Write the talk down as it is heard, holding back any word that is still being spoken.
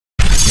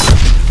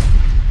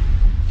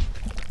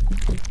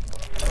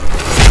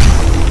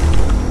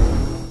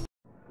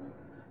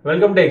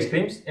Welcome to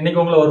extremes. இன்னைக்கு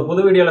உங்களை ஒரு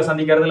புது வீடியோல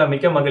சந்திக்கிறதுல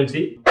மிக்க மகிழ்ச்சி.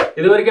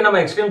 இதுவரைக்கும் நம்ம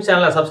எக்ஸ்ட்ரீம்ஸ்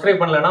சேனலை சப்ஸ்கிரைப்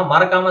பண்ணலனா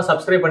மறக்காம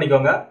சப்ஸ்கிரைப்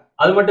பண்ணிக்கோங்க.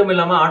 அது மட்டும்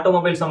இல்லாம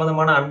ஆட்டோமொபைல்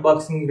சம்பந்தமான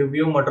அன்பாக்சிங்,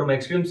 ரிவ்யூ மற்றும்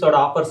எக்ஸ்ட்ரீம்ஸோட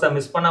ஆஃபர்ஸை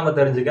மிஸ் பண்ணாம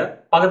தெரிஞ்சுக்க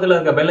பக்கத்துல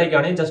இருக்க பெல்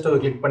ஐகானையும் ஜஸ்ட் ஒரு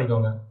கிளிக்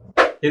பண்ணிக்கோங்க.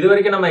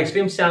 இதுவரைக்கும் நம்ம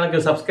எக்ஸ்ட்ரீம்ஸ்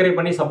சேனலுக்கு சப்ஸ்கிரைப்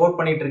பண்ணி சப்போர்ட்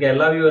பண்ணிட்டு இருக்க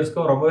எல்லா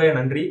வியூவர்ஸ்க்கும் ரொம்பவே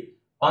நன்றி.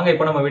 வாங்க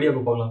இப்போ நம்ம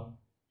வீடியோக்கு போகலாம்.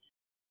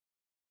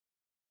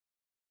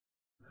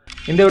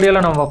 இந்த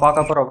வீடியோல நம்ம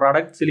பார்க்க போற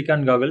ப்ராடக்ட்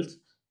சிலிகான் காகல்ஸ்.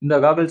 இந்த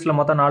காகல்ஸ்ல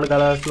மொத்தம் 4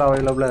 கலர்ஸ்ல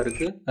அவைலபிளா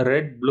இருக்கு.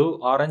 ரெட், ப்ளூ,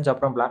 ஆரஞ்சு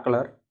அப்புறம் பிளாக்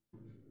கலர்.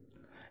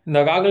 இந்த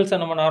காகல்ஸை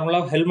நம்ம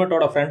நார்மலாக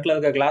ஹெல்மெட்டோட ஃப்ரண்ட்ல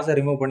இருக்க கிளாஸை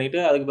ரிமூவ் பண்ணிட்டு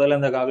அதுக்கு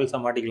பதிலாக இந்த காகல்ஸை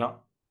மாட்டிக்கலாம்.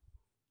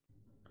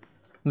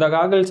 இந்த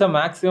காகல்ஸை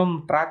மேக்ஸிமம்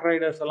ட்ராக்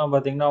ரைடர்ஸ் எல்லாம்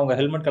பார்த்தீங்கன்னா அவங்க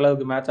ஹெல்மெட்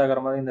கலருக்கு மேட்ச்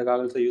ஆகிற மாதிரி இந்த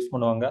காகல்ஸை யூஸ்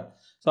பண்ணுவாங்க.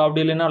 ஸோ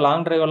அப்படி இல்லைன்னா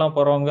லாங் டிரைவெல்லாம்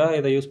போகிறவங்க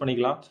இதை யூஸ்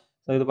பண்ணிக்கலாம்.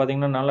 ஸோ இது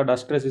பார்த்தீங்கன்னா நல்ல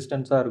டஸ்ட்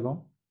ரெசிஸ்டன்ஸாக இருக்கும்.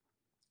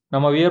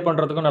 நம்ம வியர்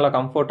பண்ணுறதுக்கும் நல்லா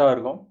கம்ஃபர்ட்டாக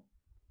இருக்கும்.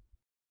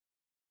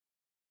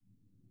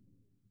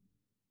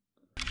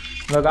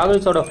 இந்த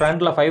காகல்ஸோட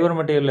ஃப்ரண்ட்ல ஃபைபர்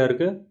மெட்டீரியல்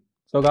இருக்குது.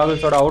 ஸோ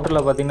காகல்ஸோட அவுட்டரில்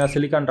பார்த்தீங்கன்னா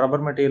சிலிகான்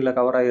ரப்பர் மெட்டீரியலில்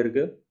கவர்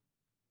ஆகிருக்கு.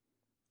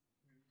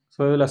 ஸோ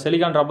இதில்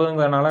சிலிகான்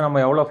ரப்பருங்கிறதுனால நம்ம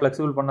எவ்வளோ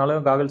ஃப்ளெக்சிபிள்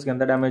பண்ணாலும் காகல்ஸ்க்கு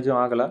எந்த டேமேஜும்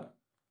ஆகலை.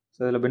 ஸோ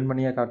இதில் பெண்ட்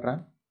பண்ணியே காட்டுறேன்.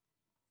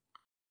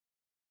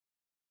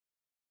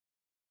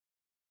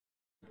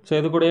 ஸோ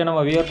இது கூடயே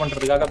நம்ம வியர்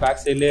பண்ணுறதுக்காக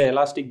பேக் சைட்லேயே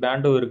எலாஸ்டிக்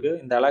பேண்டும் இருக்குது.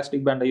 இந்த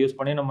எலாஸ்டிக் பேண்டை யூஸ்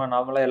பண்ணி நம்ம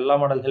நார்மலாக எல்லா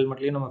மாடல்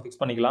ஹெல்மெட்லேயும் நம்ம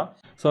ஃபிக்ஸ் பண்ணிக்கலாம்.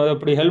 ஸோ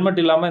இப்படி ஹெல்மெட்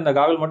இல்லாமல் இந்த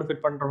காகல் மட்டும்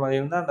ஃபிட் பண்ணுற மாதிரி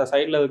இருந்தால் அந்த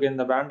சைடில் இருக்க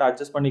இந்த பேண்டை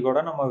அட்ஜஸ்ட் பண்ணி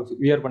கூட நம்ம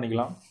வியர்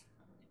பண்ணிக்கலாம்.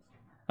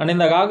 அண்ட்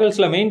இந்த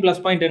காகல்ஸில் மெயின் ப்ளஸ்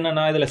பாயிண்ட்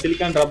என்னன்னா, இதில்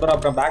சிலிகான் ரப்பர்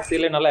அப்புறம் பேக்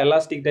சைட்லேயே நல்லா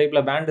எலாஸ்டிக் டைப்பில்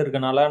பேண்ட்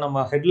இருக்கனால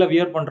நம்ம ஹெட்டில்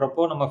வியர்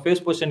பண்ணுறப்போ நம்ம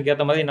ஃபேஸ் பொசிஷனுக்கு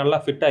ஏற்ற மாதிரி நல்லா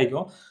ஃபிட்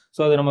ஆகிக்கும்.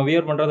 ஸோ அது நம்ம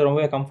வியர் பண்ணுறது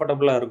ரொம்பவே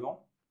கம்ஃபர்டபுளாக இருக்கும்.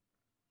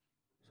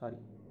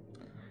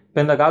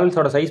 இப்போ இந்த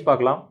காகல்ஸோட சைஸ்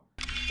பார்க்கலாம்.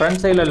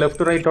 ஃப்ரண்ட் சைடில்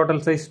left to right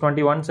total size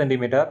 21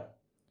 centimetre.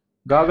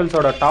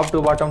 காகல்ஸோட top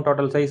to bottom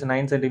total size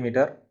 9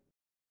 centimetre.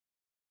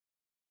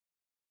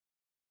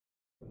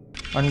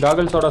 And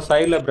காகல்ஸோட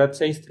சைடில்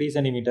பிரெத் சைஸ் 3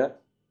 சென்டிமீட்டர்.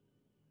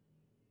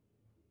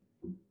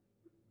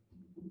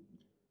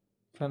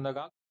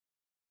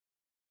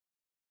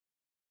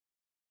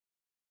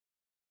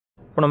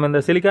 இப்போ நம்ம இந்த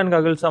சிலிகான்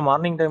காகல்ஸை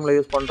மார்னிங் டைமில்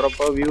யூஸ்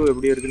பண்ணுறப்போ வியூ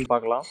எப்படி இருக்குன்னு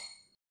பார்க்கலாம்.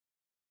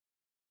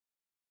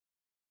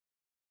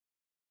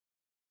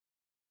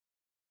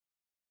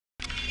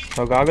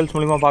 ஸோ காகல்ஸ்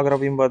மூலிமா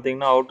பார்க்குறப்பையும்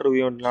பார்த்தீங்கன்னா அவுட்டர்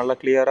வியூ நல்லா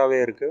கிளியராகவே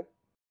இருக்குது.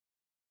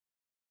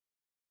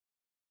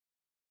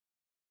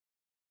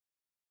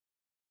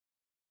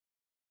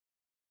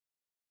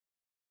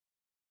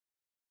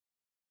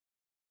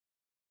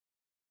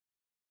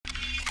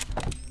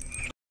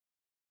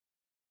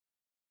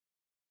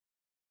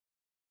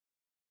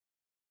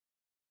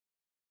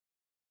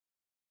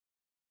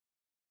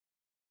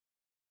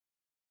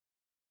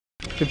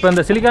 இப்போ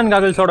இந்த சிலிகான்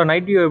காகல்ஸோட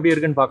நைட் வியூ எப்படி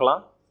இருக்குன்னு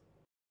பார்க்கலாம்.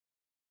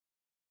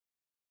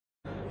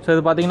 ஸோ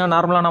இது பார்த்தீங்கன்னா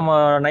நார்மலாக நம்ம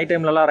நைட்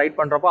டைம்லலாம் ரைட்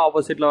பண்ணுறப்போ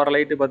ஆப்போசிட்டில் வர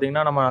லைட்டு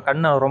பார்த்தீங்கன்னா நம்ம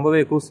கண்ணை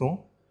ரொம்பவே கூசும்.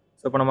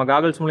 ஸோ இப்போ நம்ம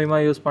காகல்ஸ் மூலிமா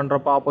யூஸ்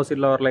பண்ணுறப்போ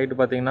ஆப்போசிட்டில் வர லைட்டு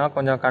பார்த்தீங்கன்னா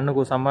கொஞ்சம் கண்ணு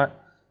கூசாமல்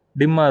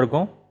டிம்மாக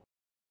இருக்கும்.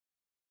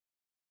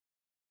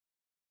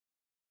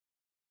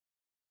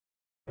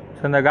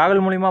 ஸோ இந்த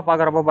காகல் மூலிமா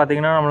பார்க்குறப்போ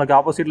பார்த்தீங்கன்னா நம்மளுக்கு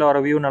ஆப்போசிட்டில் வர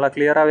வியூ நல்லா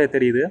கிளியராகவே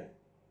தெரியுது.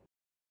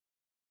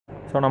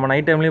 ஸோ நம்ம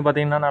நைட் டைம்லேயும்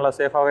பார்த்தீங்கன்னா நல்லா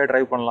சேஃபாகவே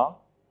ட்ரைவ் பண்ணலாம்.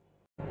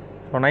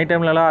 ஸோ நைட்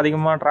டைம்லலாம்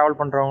அதிகமாக ட்ராவல்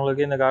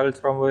பண்ணுறவங்களுக்கு இந்த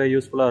காகல்ஸ் ரொம்பவே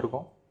யூஸ்ஃபுல்லாக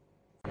இருக்கும்.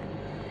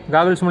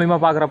 காகல்ஸ் மூலிமா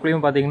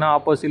பார்க்குறப்பையும் பார்த்தீங்கன்னா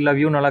ஆப்போசிட்டில்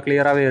வியூ நல்லா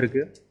கிளியராகவே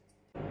இருக்குது.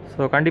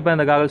 ஸோ கண்டிப்பாக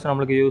இந்த காகல்ஸ்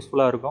நம்மளுக்கு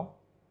யூஸ்ஃபுல்லாக இருக்கும்.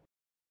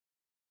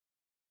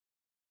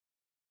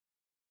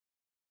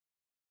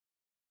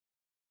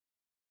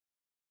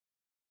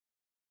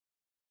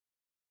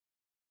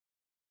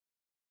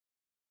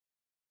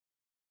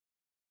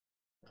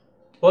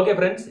 ஓகே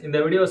ஃப்ரெண்ட்ஸ், இந்த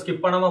வீடியோ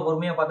ஸ்கிப் பண்ணாமல்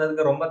பொறுமையாக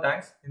பார்த்ததுக்கு ரொம்ப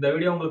தேங்க்ஸ். இந்த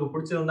வீடியோ உங்களுக்கு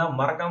பிடிச்சிருந்தா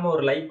மறக்காமல்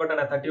ஒரு லைக்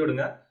பட்டனை தட்டி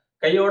விடுங்க.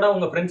 கையோட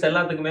உங்கள் ஃப்ரெண்ட்ஸ்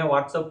எல்லாத்துக்குமே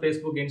வாட்ஸ்அப்,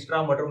 ஃபேஸ்புக், இன்ஸ்டா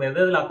மற்றும்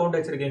எதில் அக்கௌண்ட்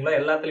வச்சிருக்கீங்களோ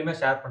எல்லாத்துலேயுமே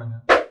ஷேர் பண்ணுங்க.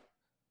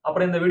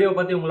 அப்புறம் இந்த வீடியோ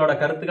பற்றி உங்களோட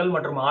கருத்துக்கள்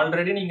மற்றும்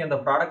ஆல்ரெடி நீங்கள் இந்த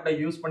ப்ராடக்ட்டை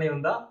யூஸ்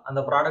பண்ணியிருந்தா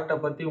அந்த ப்ராடக்ட்டை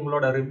பற்றி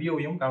உங்களோட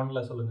ரிவ்யூவையும்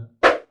கமெண்ட்டில் சொல்லுங்கள்.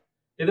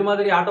 இது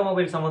மாதிரி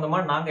ஆட்டோமொபைல்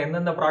சம்மந்தமாக நாங்கள்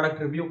எந்தெந்த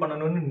ப்ராடக்ட் ரிவ்யூ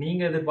பண்ணணும்னு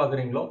நீங்கள்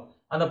எதிர்பார்க்குறீங்களோ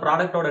அந்த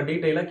ப்ராடக்ட்டோட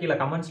டீட்டெயிலை கீழே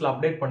கமெண்ட்ஸில்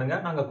அப்டேட்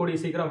பண்ணுங்கள். நாங்கள் கூடிய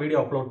சீக்கிரம்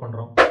வீடியோ அப்லோட்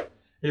பண்ணுறோம்.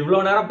 இவ்வளோ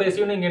நேரம்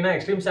பேசியும் நீங்கள் என்ன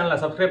எக்ஸ்ட்ரீம் சேனலை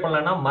சப்ஸ்கிரைப்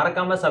பண்ணலன்னா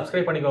மறக்காமல்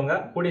சப்ஸ்கிரைப் பண்ணிக்கோங்க.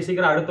 கூடிய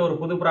சீக்கிரம் அடுத்த ஒரு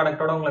புது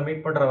ப்ராடக்ட்டோட உங்களை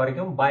மீட் பண்ணுற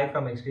வரைக்கும் பாய்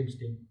ஃப்ரம் எக்ஸ்ட்ரீம்ஸ்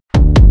டீம்.